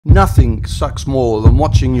Nothing sucks more than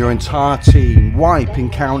watching your entire team wipe in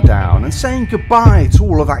Countdown and saying goodbye to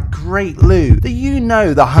all of that great loot that you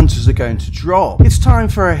know the hunters are going to drop. It's time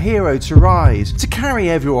for a hero to rise, to carry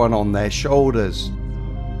everyone on their shoulders.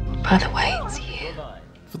 By the way, it's you.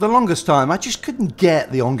 For the longest time, I just couldn't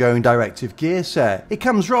get the Ongoing Directive gear set. It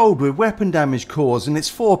comes rolled with weapon damage cores and its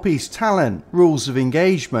 4-piece talent. Rules of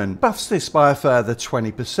Engagement buffs this by a further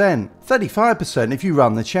 20%. 35% if you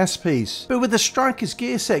run the chest piece. But with the Striker's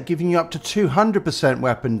gear set giving you up to 200%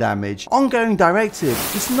 weapon damage, Ongoing Directive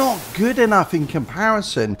is not good enough in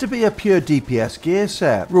comparison to be a pure DPS gear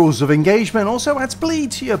set. Rules of Engagement also adds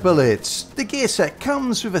bleed to your bullets. The gear set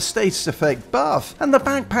comes with a status effect buff, and the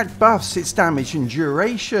backpack buffs its damage and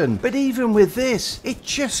duration. But even with this, it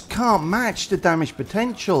just can't match the damage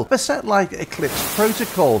potential of a set like Eclipse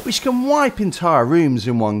Protocol, which can wipe entire rooms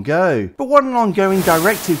in one go. But what an Ongoing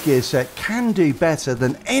Directive gear set can do better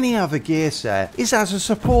than any other gear set is as a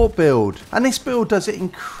support build, and this build does it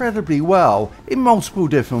incredibly well in multiple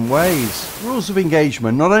different ways. Rules of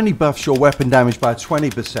Engagement not only buffs your weapon damage by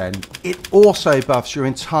 20%, it also buffs your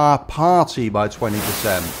entire party by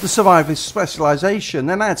 20%. The Survivor's Specialization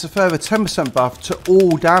then adds a further 10% buff to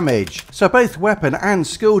all damage, so both weapon and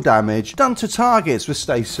skill damage done to targets with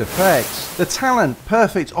status effects. The talent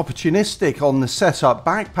Perfect Opportunistic on the setup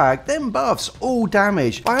backpack then buffs all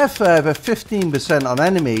damage by a further 15% on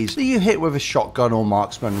enemies that you hit with a shotgun or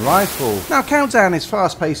marksman rifle. Now Countdown is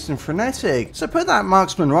fast paced and frenetic, so put that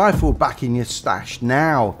marksman rifle back in your stash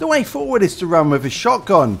now. The way forward is to run with a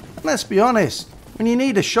shotgun, and let's be honest, when you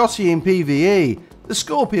need a shotty in PvE, the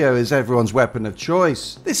Scorpio is everyone's weapon of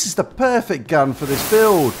choice. This is the perfect gun for this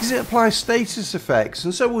build because it applies status effects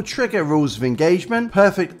and so will trigger Rules of Engagement,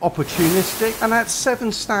 Perfect Opportunistic, and at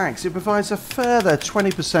 7 stacks it provides a further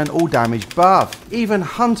 20% all damage buff. Even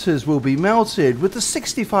hunters will be melted with the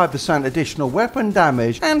 65% additional weapon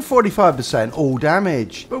damage and 45% all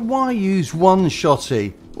damage. But why use one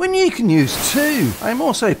shotty when you can use 2? I am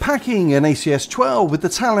also packing an ACS 12 with the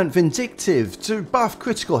talent Vindictive to buff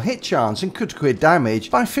critical hit chance and critical hit damage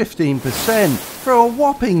by 15% for a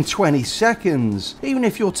whopping 20 seconds. Even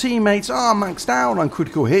if your teammates are maxed out on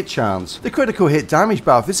critical hit chance, the critical hit damage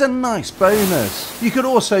buff is a nice bonus. You could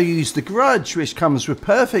also use the Grudge, which comes with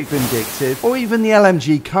Perfect Vindictive, or even the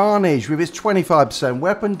LMG Carnage with its 25%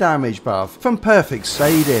 weapon damage buff from Perfect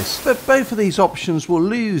Sadist. But both of these options will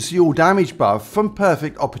lose the all damage buff from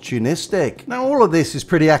Perfect Opportunistic. Now all of this is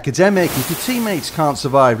pretty academic if your teammates can't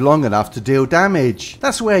survive long enough to deal damage.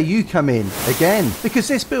 That's where you come in, again, because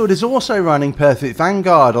this build is also running Perfect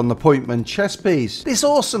Vanguard on the Pointman chest piece. This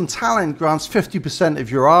awesome talent grants 50% of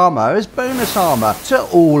your armor as bonus armor to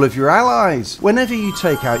all of your allies. Whenever you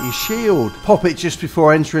take out your shield, pop it just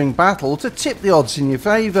before entering battle to tip the odds in your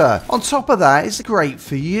favour. On top of that, it's great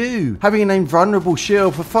for you. Having an invulnerable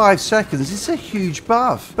shield for 5 seconds is a huge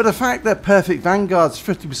buff, but the fact that Perfect Vanguard's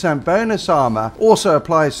 50% bonus armor also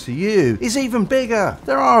applies to you is even bigger.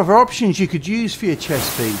 There are other options you could use for your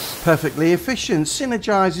chest piece. Perfectly Efficient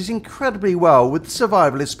synergizes incredibly well with the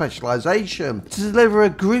Survivalist Specialization to deliver a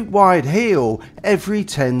group-wide heal every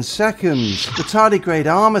 10 seconds. The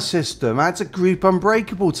Tardigrade Armor system adds a group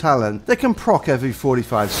Unbreakable talent that can proc every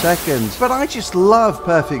 45 seconds, but I just love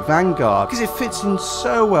Perfect Vanguard because it fits in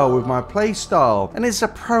so well with my playstyle and it's a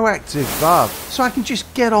proactive buff, so I can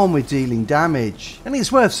just get on with dealing damage. And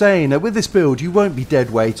it's worth saying that with this build you won't be dead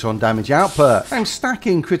weight on damage output. I'm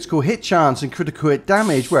stacking critical hit chance and critical hit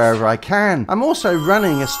damage wherever I can. I'm also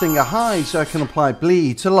running a Stinger Hide so I can apply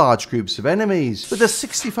bleed to large groups of enemies. With a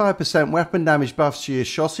 65% weapon damage buff to your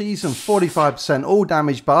shotties and 45% all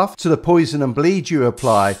damage buff to the poison and bleed you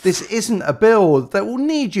apply, this isn't a build that will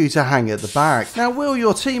need you to hang at the back. Now will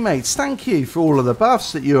your teammates thank you for all of the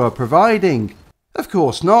buffs that you are providing? Of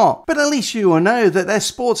course not, but at least you will know that their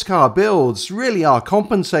sports car builds really are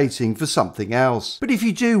compensating for something else. But if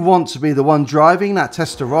you do want to be the one driving that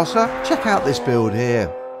Testarossa, check out this build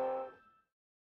here.